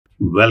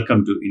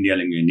Welcome to India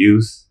Language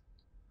News.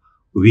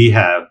 We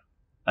have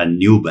a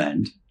new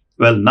band,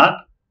 well, not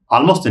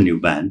almost a new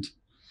band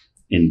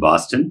in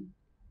Boston,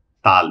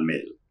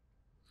 TaalMel.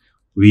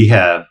 We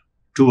have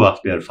two of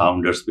their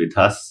founders with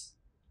us,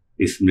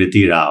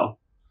 Smriti Rao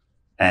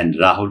and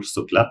Rahul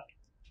Shukla.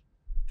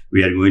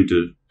 We are going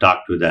to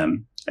talk to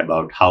them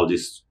about how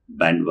this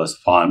band was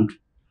formed,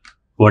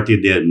 what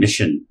is their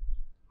mission,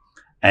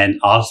 and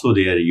also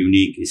their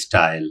unique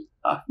style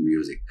of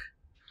music.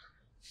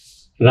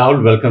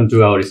 Rahul, welcome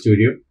to our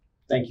studio.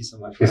 Thank you so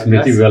much for having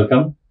Smriti, us.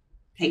 welcome.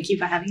 Thank you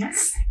for having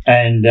us.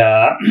 And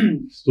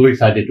so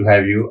excited to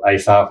have you. I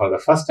saw for the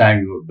first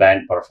time your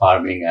band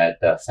performing at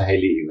the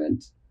Saheli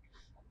event.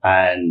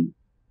 And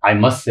I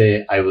must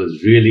say, I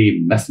was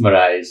really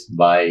mesmerized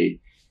by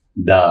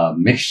the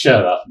mixture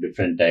of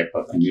different type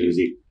of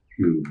music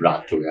you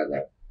brought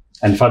together.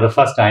 And for the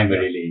first time, I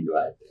really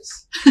enjoyed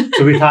this.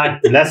 So we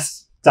thought,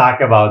 let's talk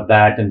about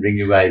that and bring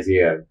you guys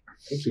here.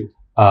 Thank you.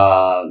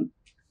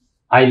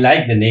 I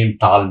like the name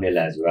TaalMel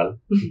as well,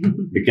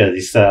 because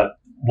it's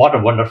what a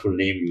wonderful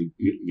name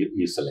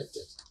you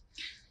selected.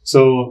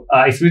 So,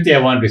 Smriti, I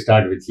want to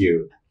start with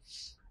you.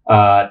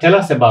 Tell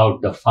us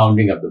about the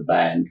founding of the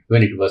band,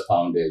 when it was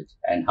founded,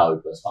 and how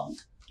it was founded.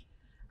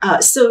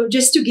 So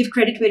just to give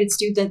credit where it's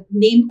due, the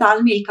name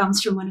TaalMel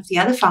comes from one of the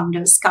other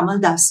founders, Kamal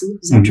Dasu,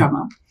 who's our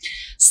drummer.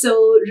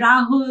 So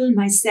Rahul,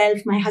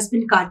 myself, my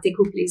husband Karthik,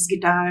 who plays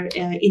guitar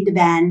in the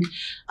band,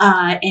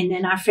 and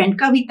then our friend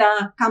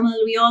Kavitha,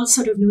 Kamal, we all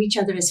sort of knew each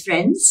other as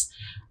friends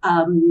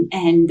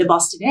and the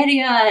Boston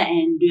area,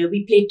 and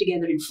we played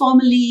together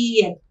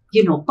informally at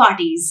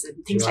parties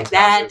and things like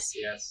that.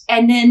 Yes.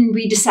 And then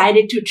we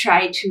decided to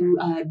try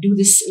to do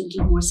this a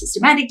little more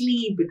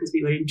systematically because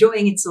we were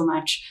enjoying it so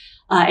much.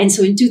 And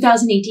so in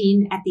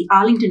 2018 at the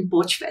Arlington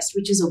Porchfest,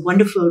 which is a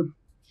wonderful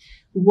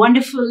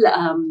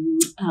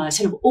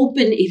sort of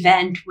open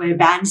event where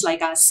bands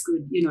like us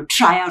could,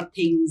 try out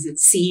things and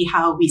see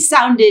how we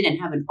sounded and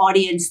have an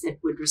audience that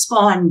would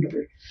respond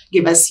or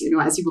give us,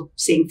 as you were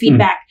saying,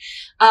 feedback.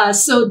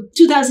 So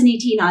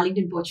 2018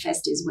 Arlington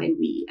Porchfest is when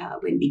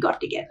we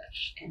got together.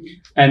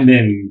 And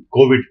then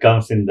COVID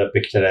comes in the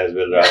picture as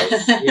well,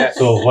 right? Yeah.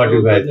 So what do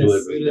you guys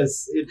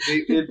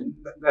do?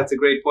 That's a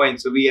great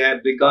point. So we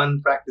had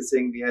begun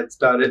practicing, we had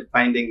started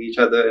finding each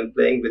other and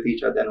playing with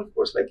each other. And of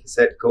course, like you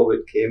said,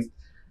 COVID came.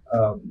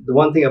 The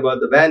one thing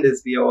about the band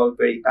is we are all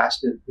very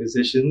passionate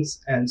musicians.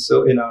 And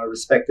so in our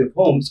respective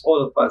homes,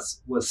 all of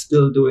us were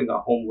still doing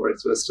our homework.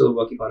 So we're still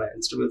working on our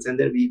instruments. And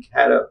then we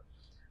had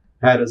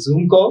a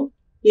Zoom call.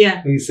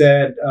 Yeah. We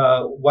said,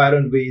 why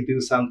don't we do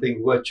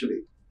something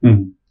virtually?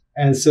 Mm-hmm.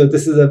 And so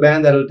this is a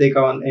band that will take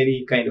on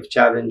any kind of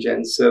challenge.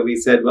 And so we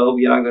said, well,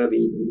 we are not going to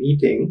be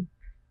meeting,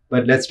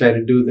 but let's try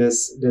to do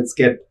this. Let's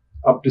get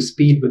up to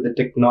speed with the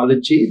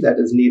technology that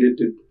is needed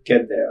to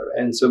get there.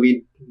 And so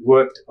we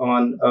worked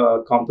on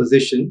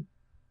composition,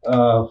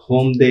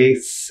 home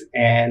days,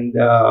 and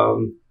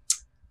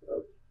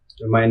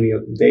remind me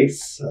of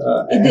days.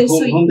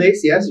 Home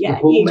days, yes. Yeah,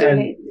 home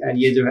and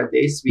Ye Jo Hai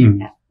Days.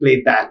 We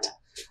played that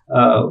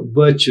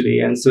virtually.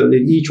 And so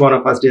each one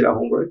of us did our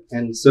homework.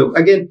 And so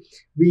again,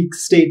 we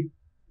stayed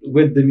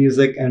with the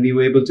music and we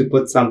were able to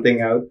put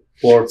something out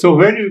for. So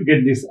where do you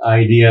get this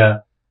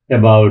idea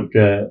about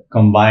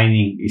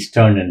combining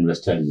Eastern and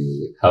Western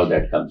music, how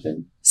that comes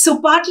in? So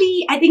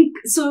partly, I think,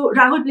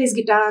 Rahul plays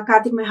guitar,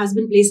 Karthik, my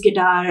husband, plays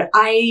guitar.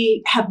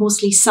 I have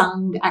mostly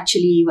sung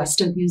actually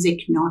Western music,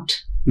 not,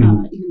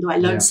 even though I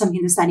learned some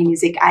Hindustani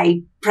music,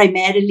 I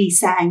primarily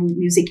sang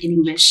music in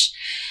English.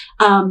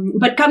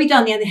 But Kavitha,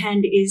 on the other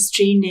hand, is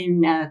trained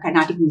in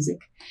Carnatic music.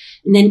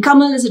 And then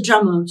Kamal is a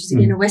drummer, which is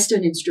again a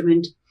Western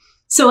instrument.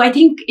 So I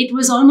think it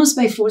was almost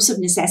by force of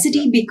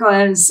necessity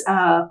because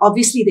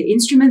obviously the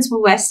instruments were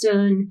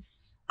Western,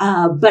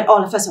 but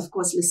all of us, of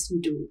course,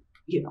 listened to,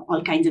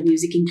 all kinds of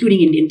music,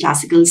 including Indian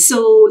classical.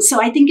 So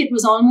I think it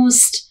was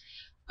almost,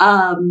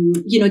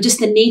 just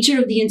the nature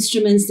of the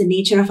instruments, the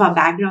nature of our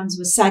backgrounds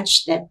was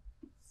such that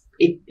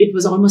it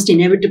was almost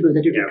inevitable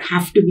that it would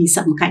have to be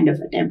some kind of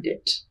attempt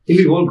at. I think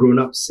we've all grown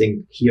up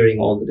hearing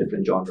all the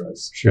different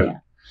genres. Sure. Yeah.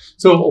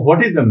 So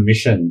what is the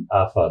mission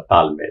of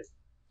TaalMel?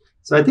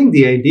 So I think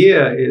the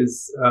idea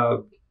is,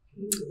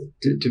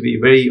 to be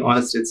very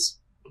honest, it's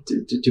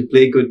to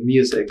play good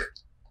music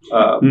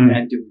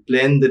and to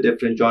blend the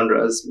different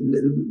genres,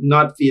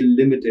 not feel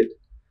limited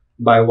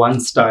by one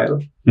style.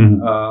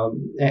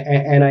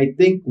 And I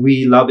think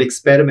we love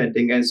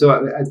experimenting. And so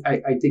I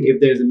think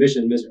if there's a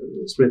mission,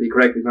 Smriti,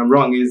 correct me if I'm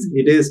wrong,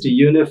 it is to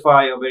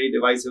unify a very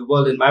divisive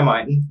world in my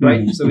mind,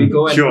 right? So we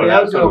go and play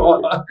out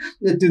to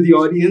the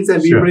audience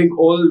and we bring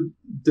all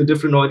the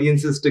different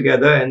audiences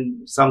together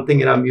and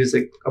something in our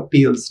music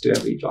appeals to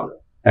every genre.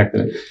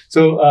 Excellent.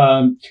 So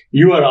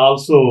you are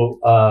also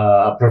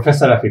a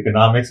professor of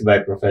economics by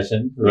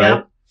profession, right?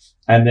 Yeah.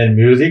 And then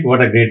music,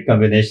 what a great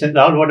combination.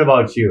 Rahul, what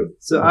about you?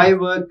 So I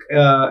work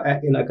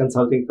in a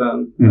consulting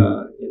firm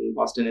in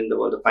Boston in the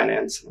world of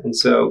finance. And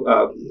so,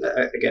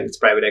 again, it's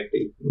private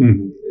equity.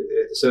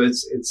 So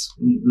it's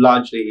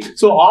largely...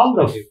 So all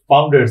the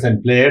founders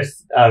and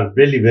players are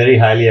really very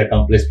highly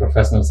accomplished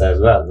professionals as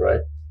well,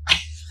 right?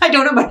 I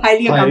don't know about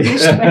highly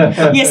accomplished,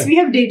 but yes, we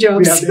have day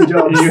jobs. We have day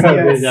jobs. You have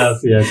Yes. day jobs,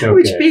 yes, okay.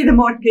 Which pay the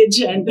mortgage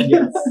and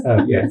Yes.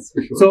 Okay. Yes,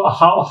 for sure. So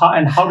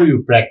how do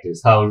you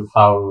practice? How do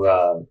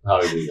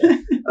you do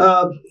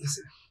that?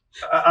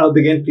 I'll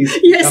begin, please.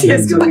 Yes,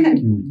 yes, So go we- ahead.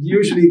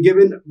 Usually,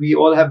 given we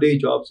all have day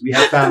jobs, we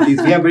have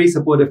families, we have very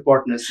supportive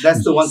partners.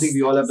 That's the one thing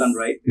we all have done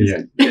right. is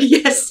Yeah.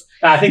 Yes,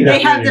 I think they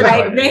that's have the really right.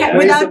 important, They have, yeah.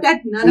 without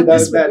that, none of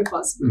this Without would be that,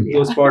 possible. Yeah.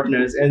 those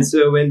partners. And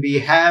so when we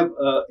have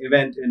an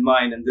event in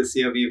mind, and this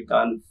year we've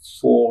done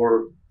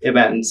 4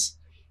 events,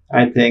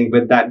 I think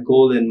with that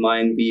goal in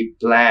mind, we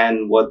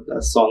plan what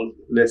the song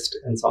list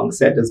and song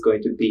set is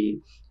going to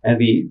be. And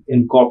we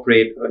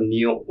incorporate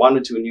 1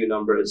 or 2 new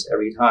numbers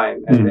every time.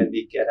 And then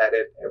we get at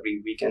it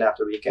every weekend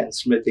after weekend.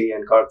 Smriti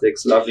and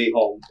Karthik's lovely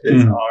home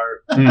is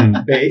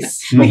our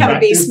base. We have a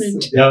Practice.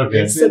 basement.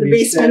 Okay. So the We've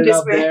basement set it is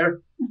up where- there.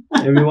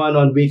 Everyone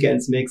on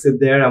weekends makes it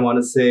there. I want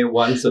to say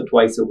once or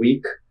twice a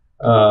week.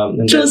 And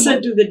then Closer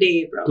to the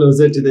day, bro.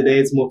 closer to the day,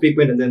 it's more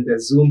frequent. And then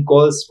there's Zoom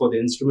calls for the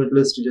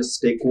instrumentalists to just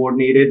stay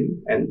coordinated.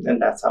 And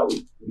that's how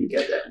we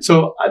get there.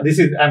 So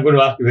I'm going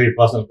to ask you a very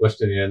personal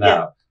question here now.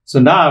 Yeah. So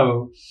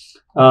now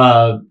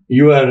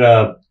you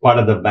are part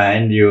of the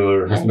band.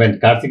 Your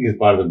husband Karthik is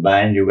part of the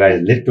band. You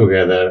guys live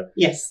together.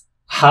 Yes.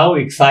 How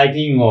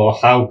exciting or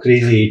how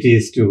crazy it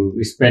is to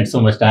spend so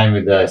much time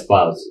with the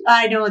spouse.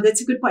 I know,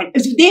 that's a good point.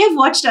 They have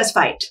watched us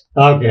fight.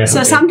 Okay. So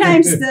okay.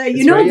 sometimes It's very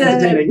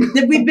entertaining.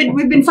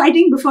 we've been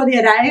fighting before they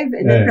arrive,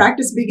 and then Yeah.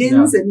 practice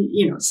begins, and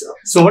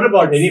So what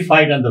about any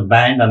fight on the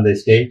band on the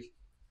stage?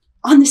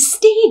 on the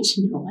stage.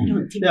 No, I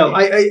don't think. No,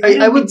 that. I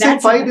don't would think say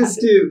that's fight gonna is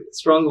too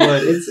strong a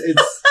word. It's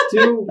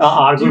too,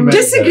 Argument.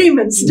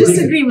 Disagreements.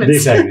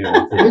 Disagreements.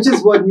 Yeah. which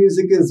is what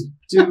music is.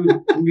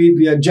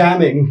 We are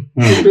jamming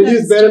to Hmm.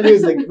 produce better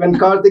music. When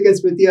Karthik and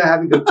Smriti are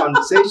having a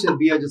conversation,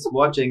 we are just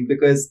watching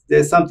because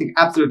there's something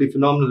absolutely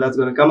phenomenal that's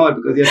going to come out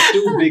because they are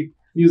 2 big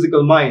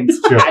musical minds.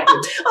 Sure.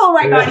 Oh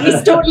my God,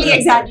 he's totally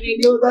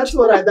exaggerating. No, that's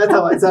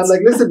how I sound.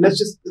 Like, listen,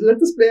 let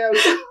this play out.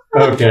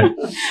 Okay.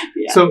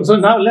 Yeah. So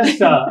now let's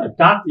talk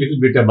a little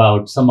bit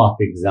about some of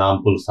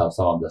examples of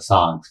some of the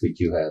songs which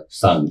you have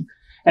sung,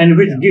 and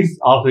which gives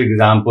also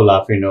example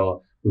of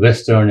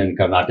Western and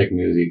Carnatic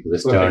music,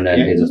 Western Perfect. and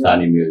Yeah.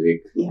 Hindustani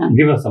music. Yeah.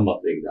 Give us some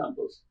of the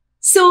examples.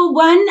 So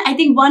I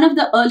think one of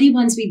the early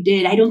ones we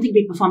did, I don't think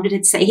we performed it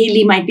at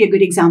Saheli, might be a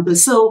good example.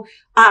 So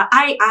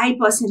I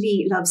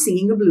personally love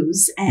singing the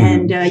blues,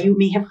 and you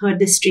may have heard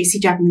this Tracy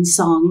Chapman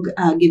song,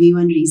 "Give Me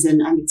One Reason."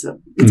 I mean,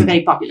 it's a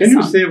very popular Can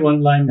you song. say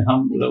one line?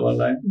 The one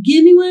line.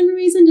 Give me one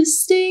reason to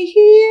stay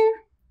here,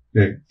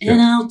 Yeah.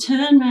 and I'll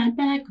turn right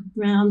back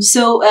around.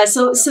 So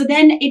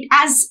then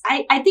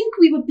I think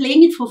we were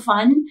playing it for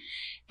fun.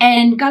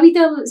 And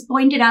Kavitha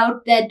pointed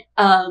out that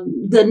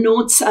the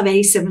notes are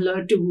very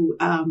similar to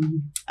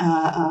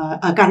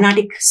a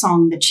Carnatic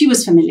song that she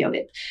was familiar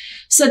with.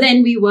 So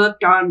then we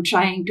worked on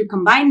trying to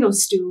combine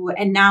those two.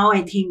 And now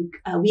I think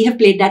we have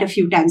played that a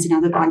few times in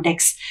other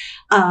contexts.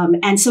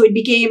 And so it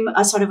became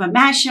a sort of a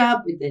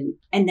mashup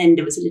and then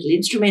there was a little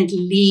instrumental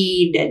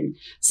lead and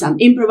some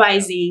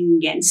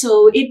improvising. And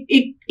so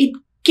it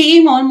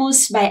came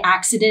almost by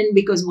accident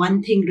because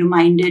one thing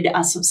reminded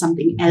us of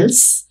something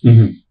else.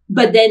 Mm-hmm.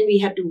 But then we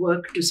had to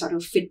work to sort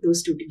of fit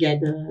those two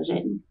together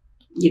and,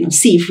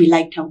 see if we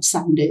liked how it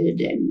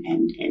sounded.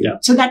 And Yeah.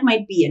 so that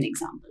might be an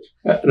example.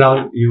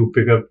 Rahul, you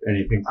pick up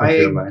anything from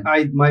your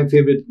mind? My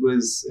favorite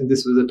was, and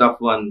this was a tough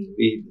one,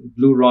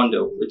 Blue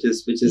Rondo, which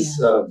is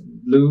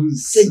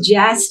blues. It's a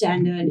jazz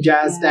standard.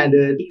 Jazz Yeah.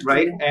 standard,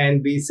 right?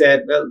 And we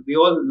said, well, we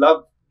all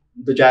love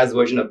the jazz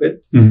version of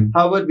it. Mhm.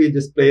 How about we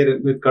just play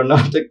it with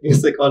Carnatic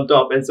music on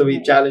top? And so we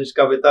Right. challenged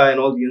Kavitha and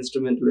all the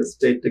instrumentalists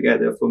played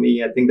together. For me,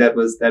 I think that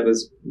was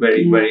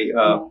very, very,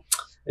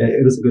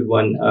 it was a good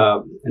one.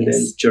 And then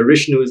Yes.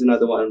 Charishnu is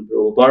another one.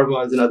 Bro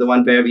Barma is another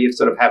one where we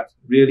sort of have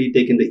really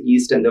taken the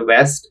East and the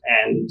West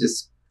and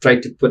just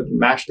tried to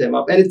mash them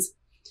up. And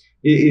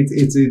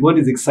it's what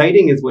is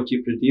exciting is what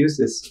you produce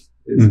is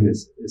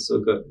so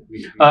good.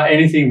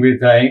 Anything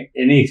with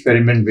any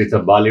experiment with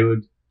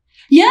Bollywood?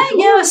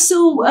 Yeah.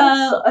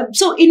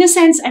 So in a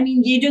sense, I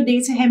mean, Ye Jo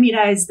Desh Hai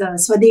Mera is the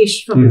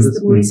Swadesh from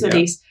the movie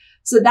Swadesh.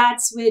 So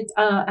that's with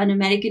an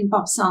American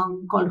pop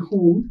song called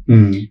Home,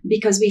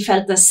 because we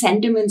felt the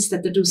sentiments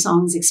that the two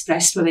songs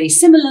expressed were very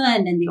similar,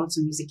 and then they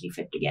also musically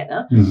fit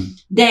together.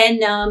 Then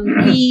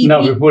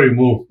Before you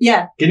move,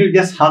 yeah. can you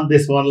just hum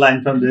this one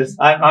line from this?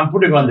 I'm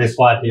putting on this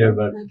spot here,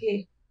 but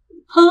Okay.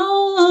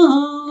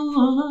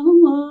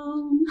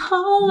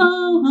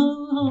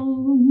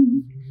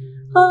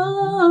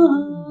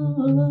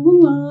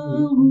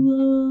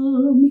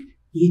 Home,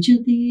 ये जो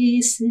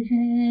देश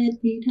है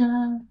तेरा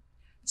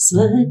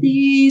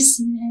स्वदेश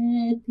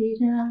है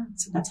तेरा.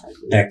 So that's how it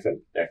goes.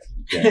 excellent.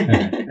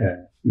 Yeah.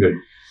 Good.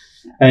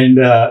 And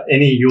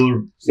any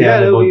your say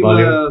about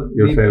Bollywood,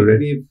 your favorite?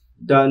 We've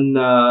done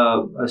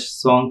a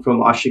song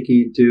from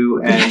Ashiki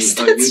too, and Yes,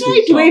 a that's YouTube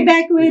right. song. Way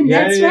back when.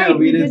 That's right.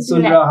 We did do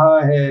Sun that.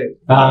 Raha Hai.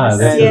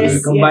 That's And Yes,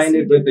 we combined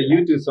yes, it we with the did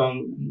that. YouTube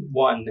song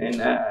one,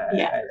 and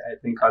I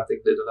think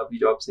Karthik did a lovely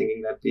job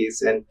singing that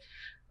piece. And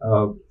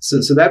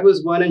So that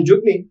was one. And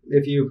Jugni,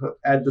 if you've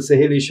at the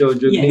Saheli show,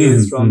 Jugni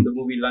is from the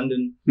movie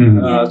London.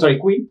 Sorry,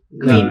 Queen.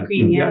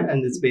 Queen, yeah.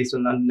 And it's based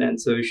on London.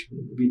 And so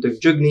we took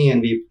Jugni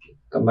and we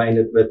combined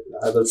it with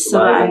other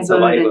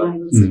Survivor.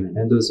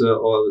 And those were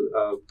all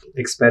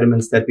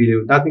experiments that we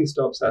do. Nothing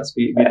stops us.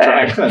 We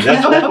try.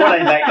 That's what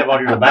I liked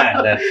about your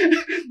band. That,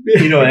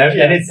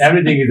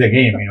 everything is a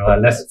game.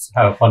 Let's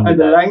have fun. And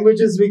the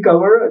languages we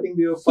cover, I think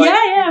we were 5.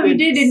 Yeah, we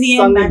did in the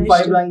end. Sung in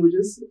 5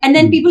 languages. And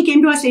then people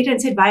came to us later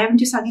and said, "Why haven't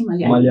you sung in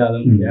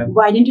Malayalam? Yeah.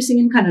 Why didn't you sing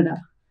in Kannada?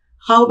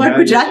 How about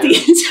Gujarati?"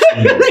 So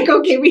we're like,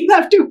 okay, we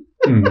have to.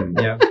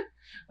 Yeah.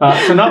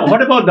 So now,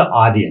 what about the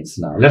audience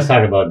now? Let's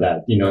talk about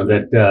that.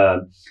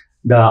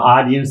 The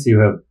audience you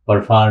have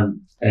performed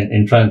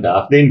in front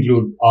of, they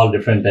include all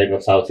different type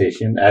of South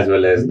Asian as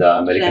well as the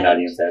American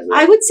audience as well.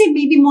 I would say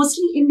maybe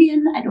mostly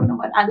Indian. I don't know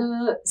what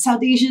other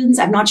South Asians.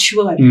 I'm not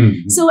sure.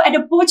 So at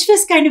a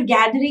Porchfest kind of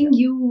gathering,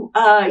 you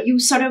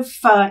sort of,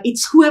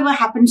 it's whoever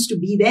happens to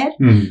be there.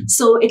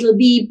 So it'll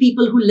be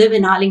people who live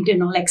in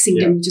Arlington or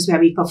Lexington, which is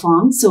where we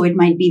perform. So it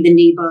might be the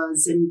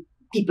neighbors and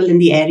people in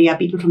the area,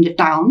 people from the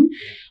town.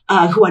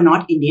 Who are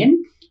not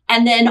Indian.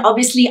 And then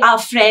obviously our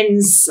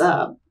friends,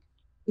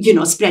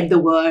 spread the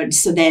word.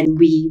 So then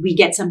we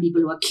get some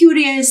people who are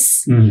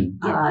curious,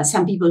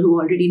 some people who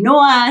already know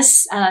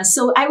us.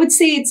 So I would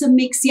say it's a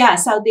mix,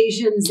 South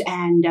Asians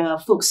and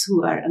folks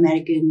who are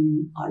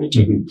American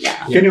origin.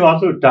 Can you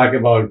also talk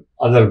about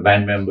other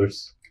band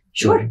members?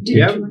 Sure.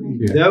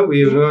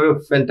 We've got a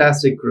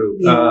fantastic crew.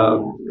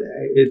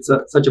 It's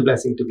such a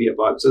blessing to be a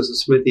part. So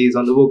Smriti is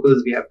on the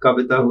vocals. We have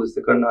Kavitha, who's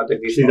the Carnatic.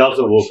 She's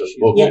also vocalist.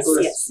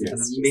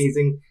 Yes.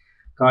 Amazing.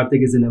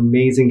 Karthik is an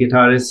amazing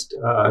guitarist.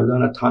 I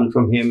learn a ton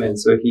from him. And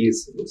so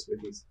he's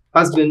Smriti's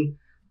husband.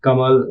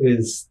 Kamal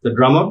is the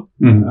drummer.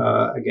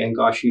 Again,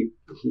 gosh, he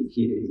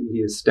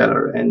is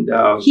stellar. And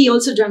he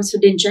also drums for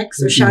Dinchek.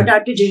 So shout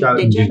out to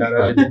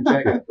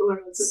Dinchek.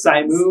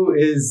 Simu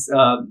is...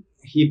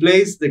 he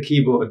plays the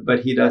keyboard,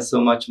 but he does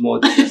so much more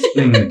than just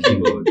playing the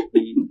keyboard.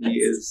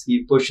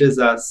 He pushes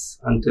us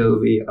until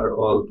we are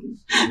all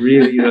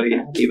really, really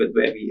happy with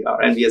where we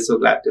are. And we are so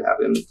glad to have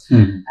him.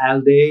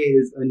 Alday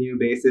is a new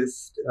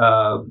bassist.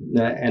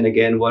 And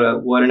again, what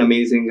an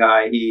amazing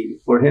guy.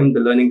 For him, the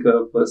learning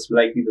curve was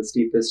likely the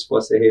steepest for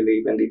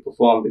Saheli when we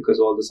performed because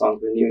all the songs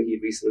were new. He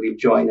recently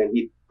joined and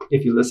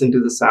if you listen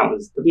to the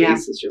sounds, the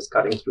bass is just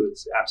cutting through.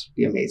 It's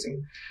absolutely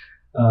amazing.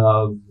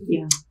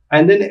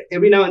 And then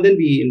every now and then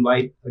we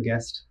invite a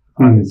guest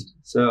artist.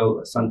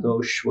 So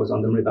Santosh was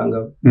on the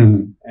Mridanga.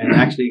 And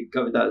actually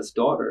Kavitha's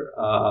daughter,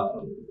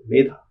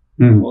 Medha,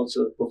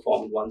 also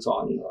performed one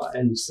song.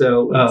 And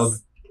so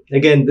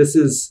again,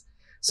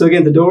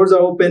 the doors are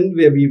open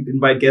where we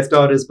invite guest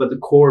artists, but the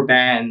core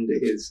band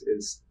is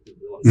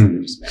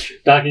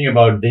Talking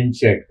about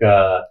Dinchek,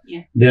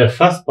 their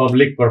first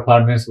public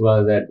performance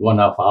was at one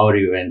of our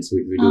events,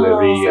 which we do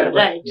every year,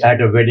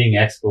 at a wedding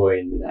expo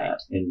in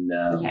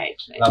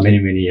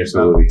many years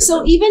ago.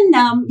 So even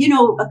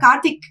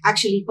Karthik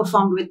actually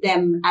performed with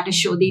them at a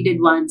show they did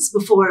once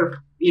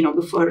before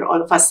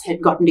all of us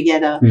had gotten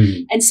together.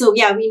 And so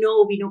we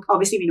know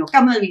obviously we know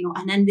Kamal, we know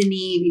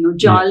Anandini, we know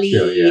Jolly.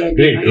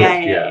 Great group.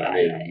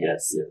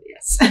 Yes.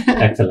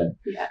 Excellent.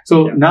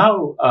 So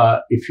now,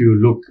 if you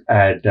look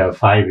at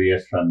 5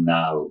 years from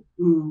now,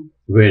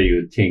 where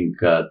you think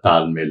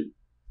TaalMel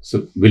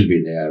will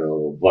be there,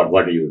 or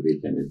what do you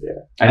vision is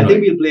there? I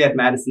think we'll play at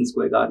Madison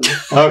Square Garden.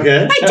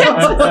 Okay.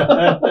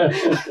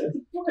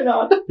 Why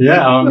not?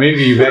 Yeah, or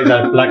maybe you guys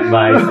are plugged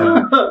by.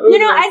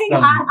 I think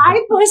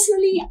I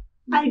personally,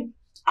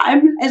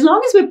 I'm as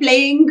long as we're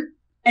playing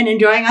and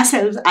enjoying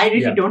ourselves, I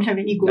really don't have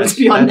any goals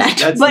beyond that.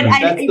 That's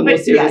the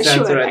most serious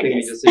answer. I think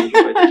we just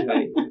enjoy the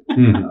journey.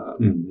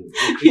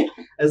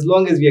 As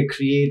long as we are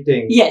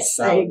creating. Yes,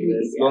 I agree.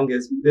 As long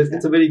as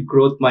it's a very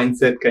growth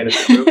mindset kind of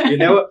group. You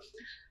never.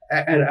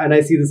 And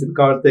I see this in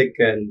Karthik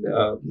and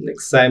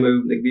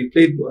Simu. We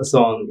played a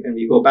song and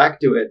we go back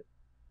to it.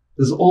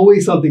 There's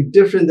always something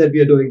different that we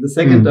are doing the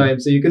second time.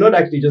 So you cannot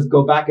actually just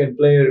go back and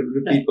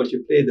repeat what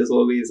you played. There's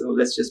always,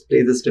 let's just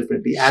play this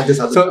differently, add this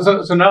other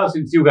song. So now,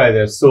 since you guys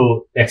are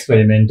so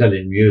experimental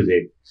in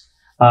music,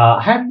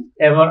 have it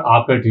ever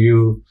occurred to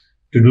you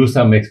to do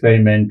some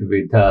experiment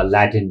with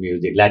Latin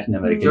music, Latin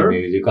American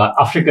music, or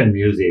African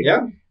music?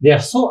 Yeah. They are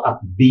so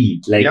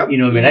upbeat.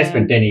 When I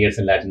spent 10 years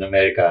in Latin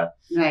America,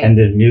 and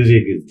the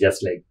music is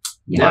just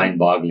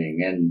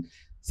mind-boggling. And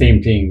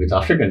same thing with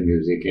African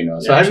music,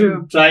 So have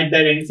you tried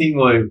that anything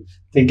or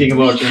thinking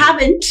about it?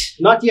 Haven't.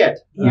 Not yet.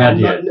 Not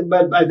yet.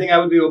 But I think I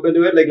would be open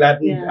to it. Like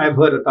Latin, I've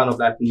heard a ton of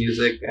Latin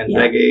music and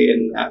reggae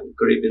and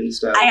Caribbean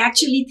stuff. I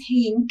actually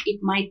think it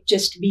might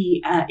just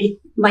be, it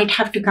might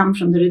have to come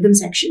from the rhythm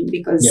section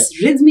because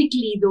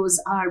rhythmically those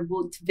are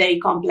both very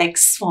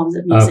complex forms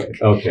of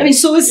music. Okay. I mean,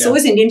 so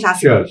is Indian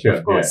classical,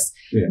 of course.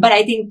 Yeah. But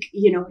I think,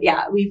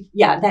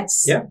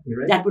 that's,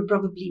 that would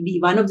probably be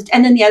one of the,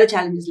 and then the other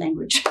challenge is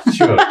language.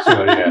 Sure,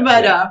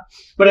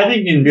 But I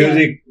think in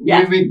music,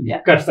 we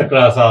cut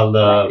across all the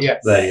the Yes.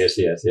 barriers.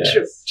 Yes, yes.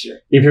 True, true.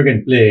 If you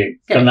can play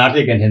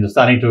Carnatic and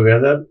Hindustani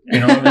together, I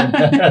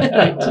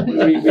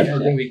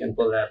think we can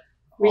pull that.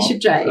 We off.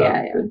 should try,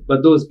 yeah.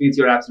 But those beats,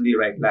 you're absolutely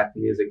right.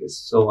 Latin music is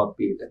so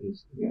upbeat and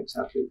it's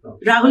absolutely wrong.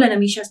 Rahul and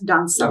Amisha's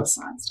dance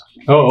salsa and stuff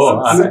like that.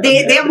 Oh, So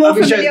they are more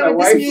Amisha is familiar my with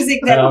this wife. music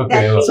than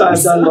Okay, that. So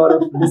I've done a lot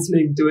of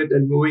listening to it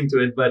and moving to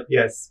it. But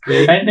yes,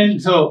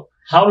 and so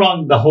how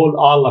long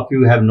all of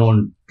you have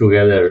known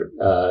together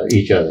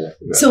each other?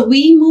 So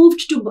we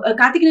moved to,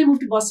 Karthik and I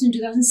moved to Boston in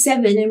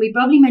 2007, and we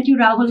probably met you,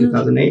 Rahul.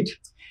 2008.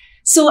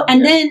 So,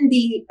 and then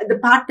the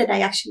part that I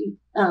actually,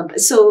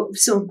 so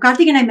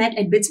Karthik and I met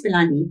at BITS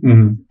Pilani,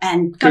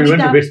 and So you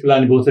went to Kavitha, BITS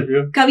Pilani, both of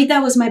you?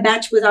 Kavitha was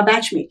our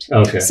batchmate.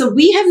 Okay. So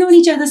we have known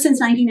each other since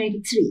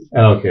 1993.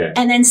 Okay.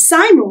 And then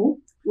Simu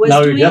was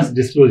Now doing... you just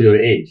disclose your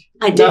age.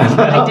 I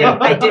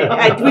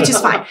did, which is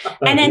fine.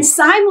 And then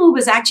Simu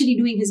was actually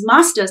doing his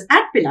master's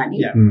at Pilani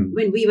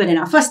when we were in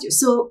our first year.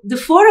 So the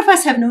four of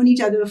us have known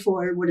each other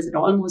for,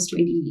 almost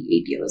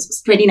 28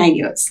 years, 29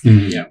 years.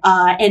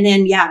 And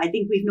then, I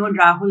think we've known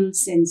Rahul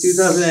since...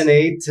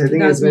 2008, I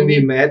think is when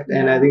we 2008. met,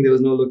 and I think there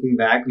was no looking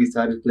back. We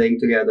started playing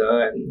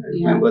together, and I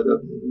remember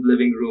the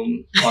living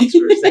room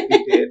monster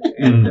segregated,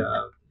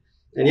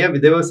 and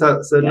there was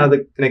a certain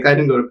other, like I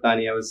didn't go to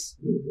Pilani. I was,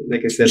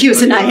 like I said, he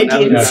was in IIT.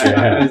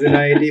 I was in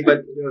IIT,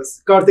 but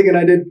Karthik and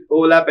I did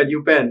overlap at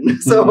UPenn.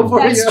 So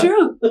That's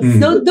true.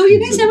 Though you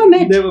guys never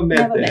met. Never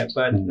met there,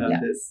 but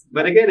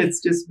But again,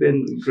 it's just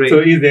been great. So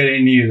is there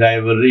any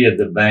rivalry at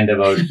the band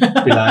about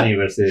Pilani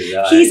versus...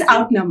 He's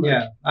outnumbered.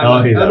 Yeah.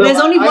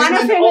 There's only one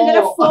of him and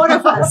there are four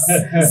of us.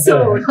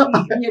 So,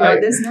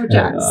 there's no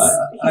chance.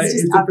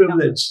 It's a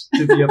privilege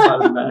to be a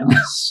part of the band.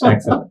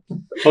 Excellent.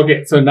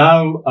 Okay, so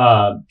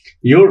now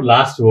your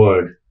last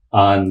word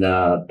on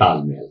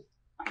TaalMel.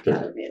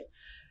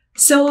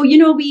 So,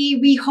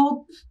 we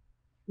hope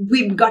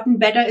we've gotten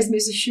better as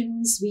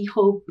musicians. We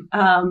hope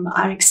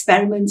our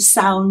experiments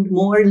sound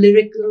more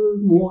lyrical,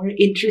 more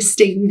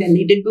interesting than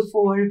they did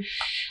before.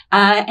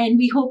 And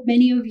we hope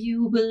many of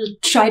you will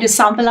try to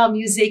sample our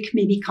music,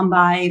 maybe come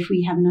by if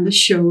we have another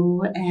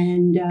show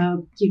and,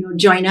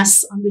 join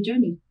us on the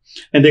journey.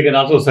 And they can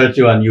also search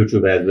you on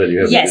YouTube as well. You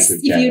have Yes, a YouTube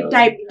if channel. you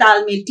type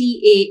TaalMel,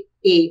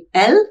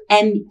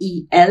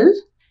 TaalMel,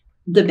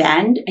 the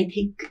band, I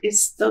think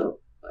is the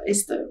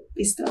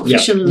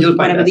official, you'll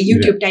find whatever that. the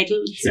YouTube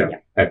title. So,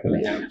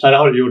 Excellent.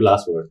 Rahul, your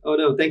last word. Oh,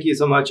 no, thank you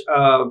so much.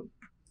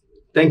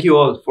 Thank you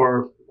all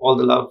for all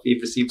the love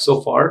we've received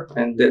so far.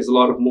 And there's a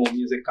lot of more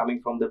music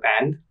coming from the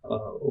band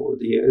over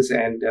the years.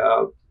 And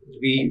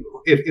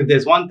if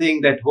there's one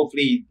thing that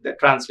hopefully that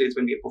translates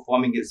when we're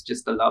performing is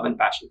just the love and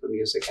passion for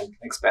music and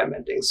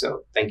experimenting.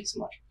 So thank you so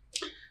much.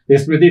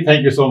 Yes, Smriti,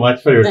 thank you so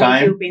much for your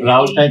time.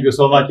 Rahul, thank you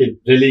so much. I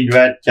really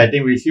enjoyed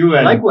chatting with you.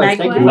 And Likewise.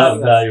 Thank you.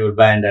 love your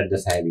band at the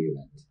Saheli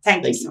event.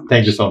 Thank you so much.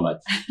 Thank you so much.